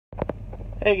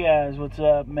Hey guys, what's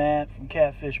up? Matt from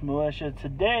Catfish Militia.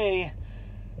 Today,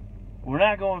 we're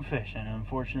not going fishing,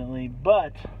 unfortunately,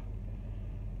 but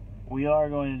we are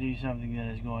going to do something that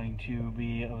is going to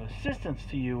be of assistance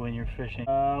to you when you're fishing.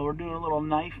 We're doing a little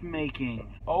knife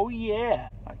making. Oh yeah!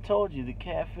 I told you the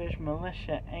Catfish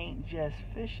Militia ain't just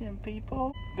fishing,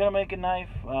 people. I'm gonna make a knife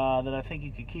that I think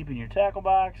you could keep in your tackle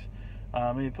box,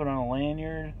 maybe put on a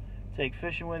lanyard, take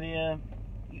fishing with you.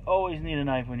 You always need a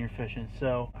knife when you're fishing,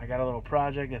 so I got a little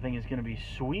project I think it's going to be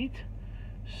sweet.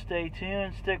 Stay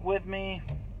tuned, stick with me,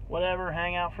 whatever,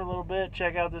 hang out for a little bit,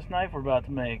 check out this knife we're about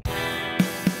to make.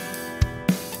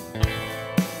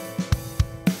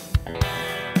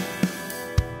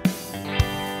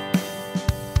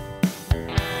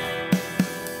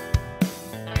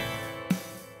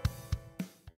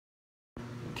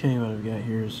 Okay, what I've got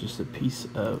here is just a piece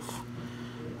of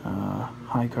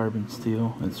high carbon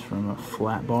steel. It's from a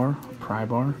flat bar, pry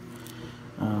bar.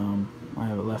 I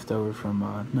have it left over from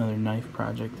another knife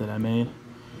project that I made,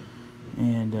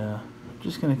 and I'm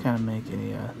just going to kind of make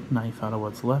a knife out of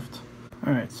what's left.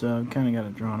 Alright, so I've kind of got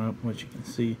it drawn up, which you can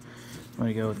see. I'm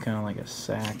going to go with kind of like a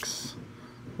seax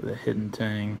with a hidden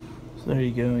tang. So there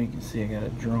you go, you can see I got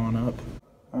it drawn up.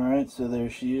 Alright, so there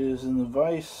she is in the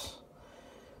vise.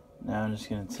 Now I'm just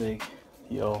going to take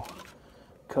the old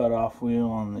cut-off wheel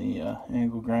on the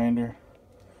angle grinder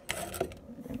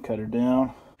and cut her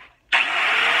down.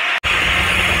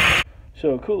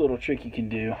 So a cool little trick you can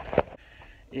do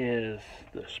is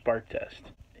the spark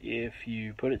test. If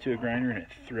you put it to a grinder and it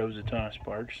throws a ton of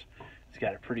sparks, it's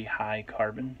got a pretty high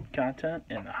carbon content,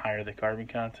 and the higher the carbon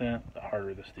content, the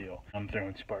harder the steel. I'm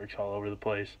throwing sparks all over the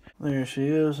place. There she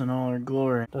is in all her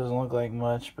glory. Doesn't look like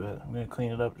much, but I'm going to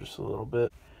clean it up just a little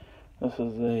bit. This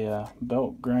is a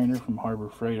belt grinder from Harbor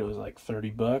Freight. It was like 30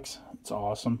 bucks. It's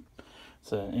awesome.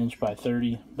 It's an 1 by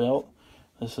 30 belt.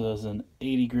 This is an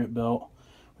 80 grit belt.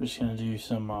 I'm just going to do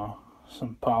some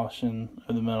polishing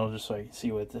of the metal just so I can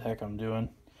see what the heck I'm doing.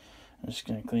 I'm just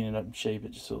going to clean it up and shape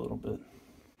it just a little bit.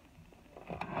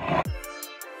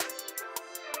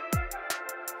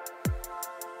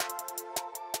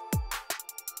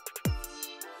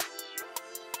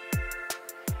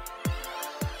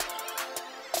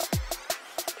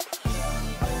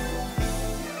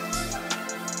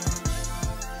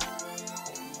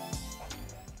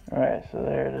 Alright, so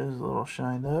there it is, a little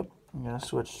shined up. I'm going to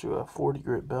switch to a 40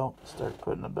 grit belt and start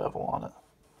putting a bevel on it.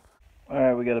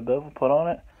 Alright, we got a bevel put on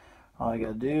it. All I got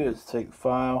to do is take the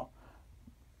file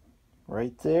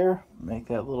right there, make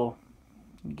that little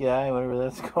guy, whatever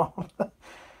that's called,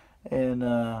 and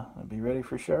I'll be ready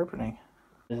for sharpening.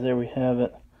 There we have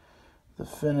it, the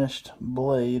finished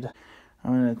blade.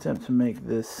 I'm going to attempt to make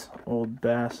this old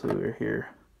bass lure here,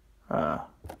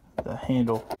 the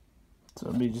handle. So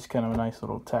it'll be just kind of a nice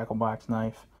little tackle box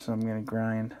knife. So I'm going to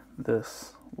grind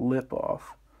this lip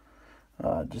off,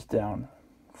 just down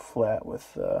flat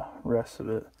with the rest of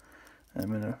it. And I'm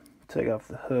going to take off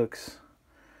the hooks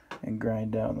and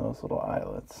grind down those little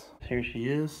eyelets. Here she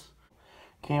is.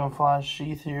 Camouflage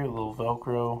sheath here, a little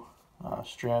Velcro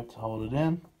strap to hold it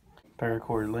in.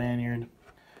 Paracord lanyard.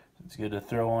 It's good to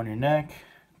throw on your neck,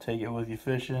 take it with you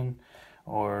fishing,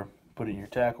 or put it in your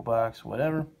tackle box,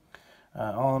 whatever.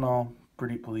 All in all,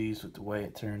 pretty pleased with the way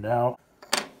it turned out.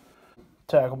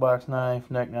 Tackle box knife,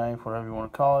 neck knife, whatever you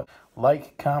want to call it.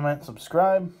 Like, comment,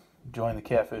 subscribe, join the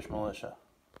Catfish Militia.